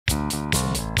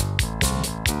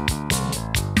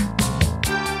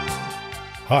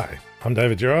Hi, I'm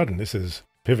David Gerard and this is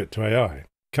Pivot to AI,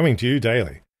 coming to you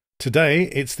daily. Today,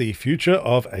 it's the future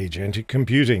of agentic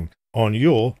computing on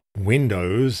your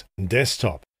Windows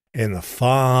desktop in the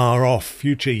far-off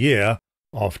future year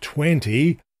of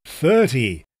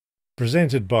 2030,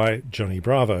 presented by Johnny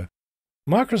Bravo.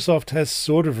 Microsoft has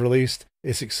sort of released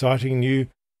its exciting new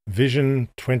Vision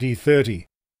 2030,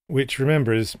 which,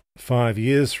 remember, is 5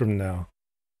 years from now.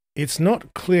 It's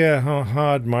not clear how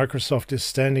hard Microsoft is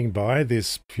standing by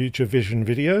this future vision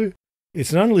video.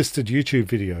 It's an unlisted YouTube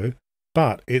video,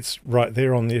 but it's right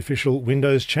there on the official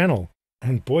Windows channel.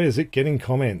 And boy, is it getting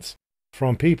comments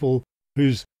from people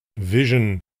whose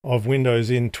vision of Windows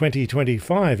in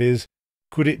 2025 is,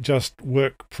 could it just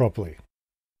work properly?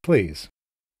 Please.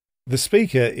 The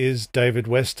speaker is David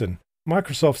Weston,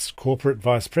 Microsoft's Corporate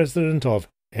Vice President of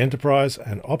Enterprise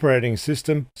and Operating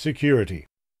System Security.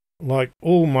 Like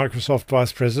all Microsoft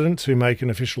vice presidents who make an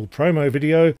official promo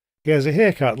video, he has a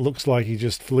haircut that looks like he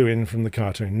just flew in from the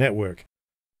Cartoon Network.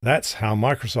 That's how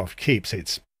Microsoft keeps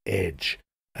its edge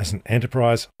as an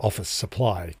enterprise office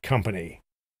supply company.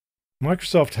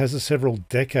 Microsoft has a several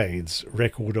decades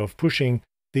record of pushing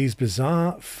these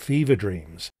bizarre fever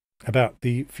dreams about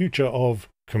the future of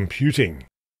computing.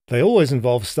 They always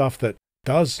involve stuff that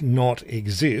does not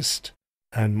exist,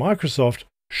 and Microsoft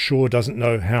sure doesn't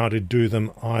know how to do them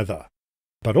either.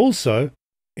 But also,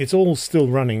 it's all still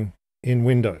running in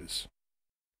Windows.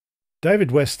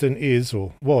 David Weston is,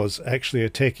 or was, actually a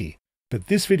techie, but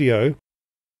this video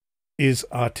is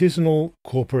artisanal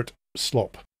corporate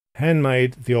slop,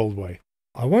 handmade the old way.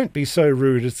 I won't be so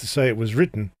rude as to say it was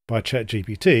written by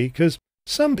ChatGPT, because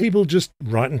some people just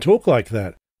write and talk like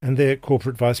that, and they're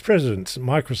corporate vice presidents at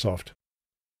Microsoft.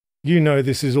 You know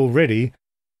this is already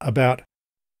about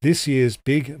this year's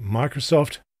big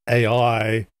Microsoft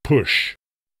AI push.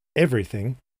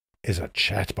 Everything is a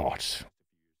chatbot.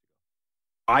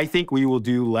 I think we will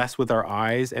do less with our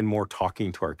eyes and more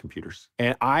talking to our computers.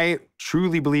 And I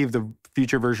truly believe the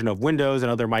future version of Windows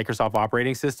and other Microsoft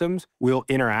operating systems will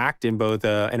interact in both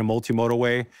in a multimodal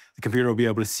way. The computer will be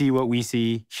able to see what we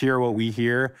see, hear what we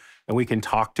hear, and we can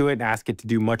talk to it and ask it to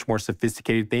do much more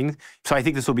sophisticated things. So I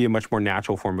think this will be a much more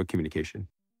natural form of communication.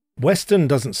 Weston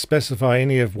doesn't specify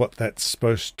any of what that's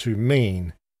supposed to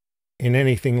mean in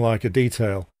anything like a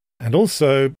detail, and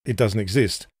also it doesn't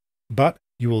exist. But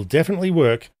you will definitely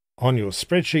work on your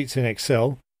spreadsheets in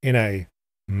Excel in a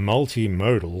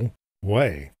multimodal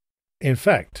way. In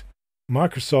fact,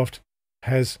 Microsoft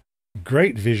has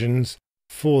great visions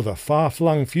for the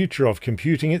far-flung future of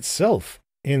computing itself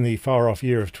in the far-off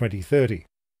year of 2030.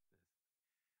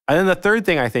 And then the third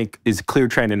thing I think is a clear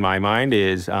trend in my mind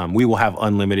is we will have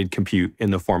unlimited compute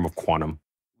in the form of quantum.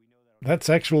 That's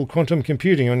actual quantum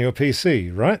computing on your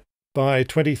PC, right? By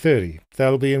 2030,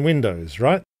 that'll be in Windows,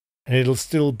 right? And it'll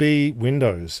still be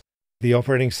Windows, the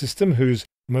operating system whose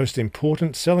most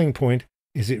important selling point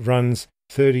is it runs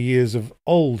 30 years of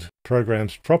old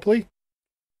programs properly.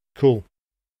 Cool.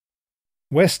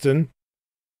 Weston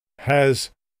has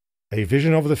a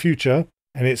vision of the future,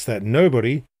 and it's that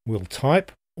nobody will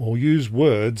type or use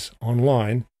words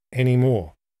online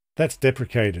anymore. That's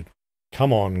deprecated.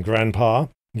 Come on, Grandpa,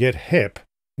 get hip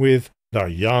with the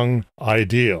young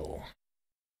ideal.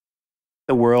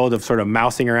 The world of sort of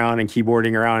mousing around and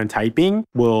keyboarding around and typing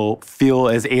will feel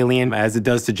as alien as it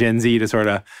does to Gen Z to sort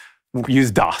of use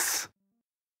DOS.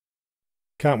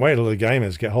 Can't wait till the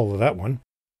gamers get hold of that one.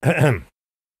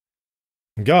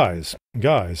 Guys,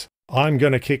 I'm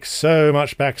going to kick so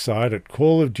much backside at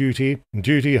Call of Duty and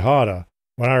Duty Harder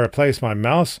when I replace my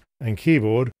mouse and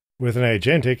keyboard with an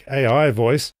agentic AI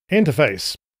voice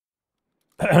interface.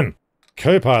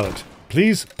 Copilot,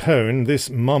 please pwn this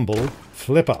mumble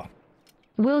flipper.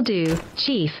 Will do,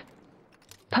 Chief.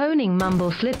 Pwning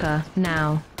mumble flipper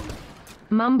now.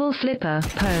 Mumble flipper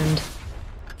pwned.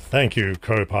 Thank you,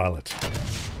 Copilot.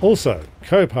 Also,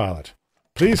 Copilot,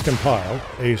 please compile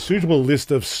a suitable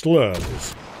list of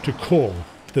slurs to call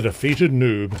the defeated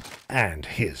noob and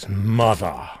his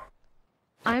mother.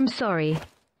 I'm sorry.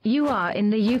 You are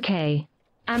in the UK,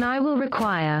 and I will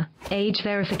require age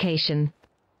verification.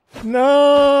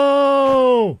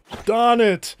 No! Darn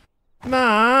it!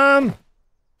 Mom!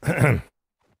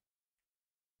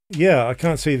 Yeah, I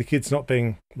can't see the kids not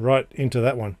being right into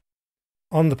that one.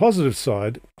 On the positive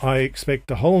side, I expect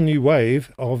a whole new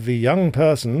wave of the young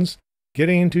persons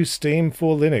getting into Steam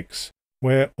for Linux,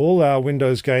 where all our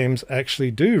Windows games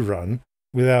actually do run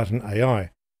without an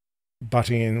AI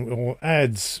butting in or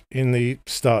ads in the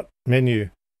start menu.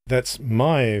 That's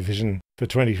my vision for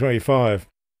 2025.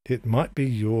 It might be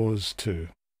yours too.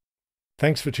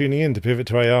 Thanks for tuning in to Pivot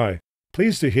to AI.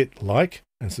 Please do hit like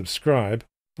and subscribe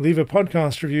leave a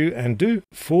podcast review, and do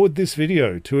forward this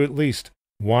video to at least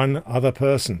one other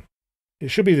person. It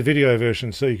should be the video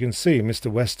version so you can see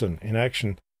Mr. Weston in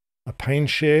action. A pain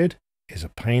shared is a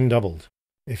pain doubled.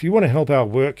 If you want to help our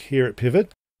work here at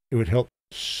Pivot, it would help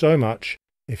so much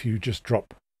if you just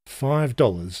drop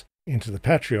 $5 into the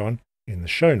Patreon in the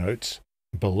show notes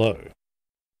below.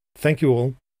 Thank you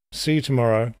all. See you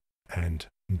tomorrow, and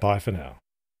bye for now.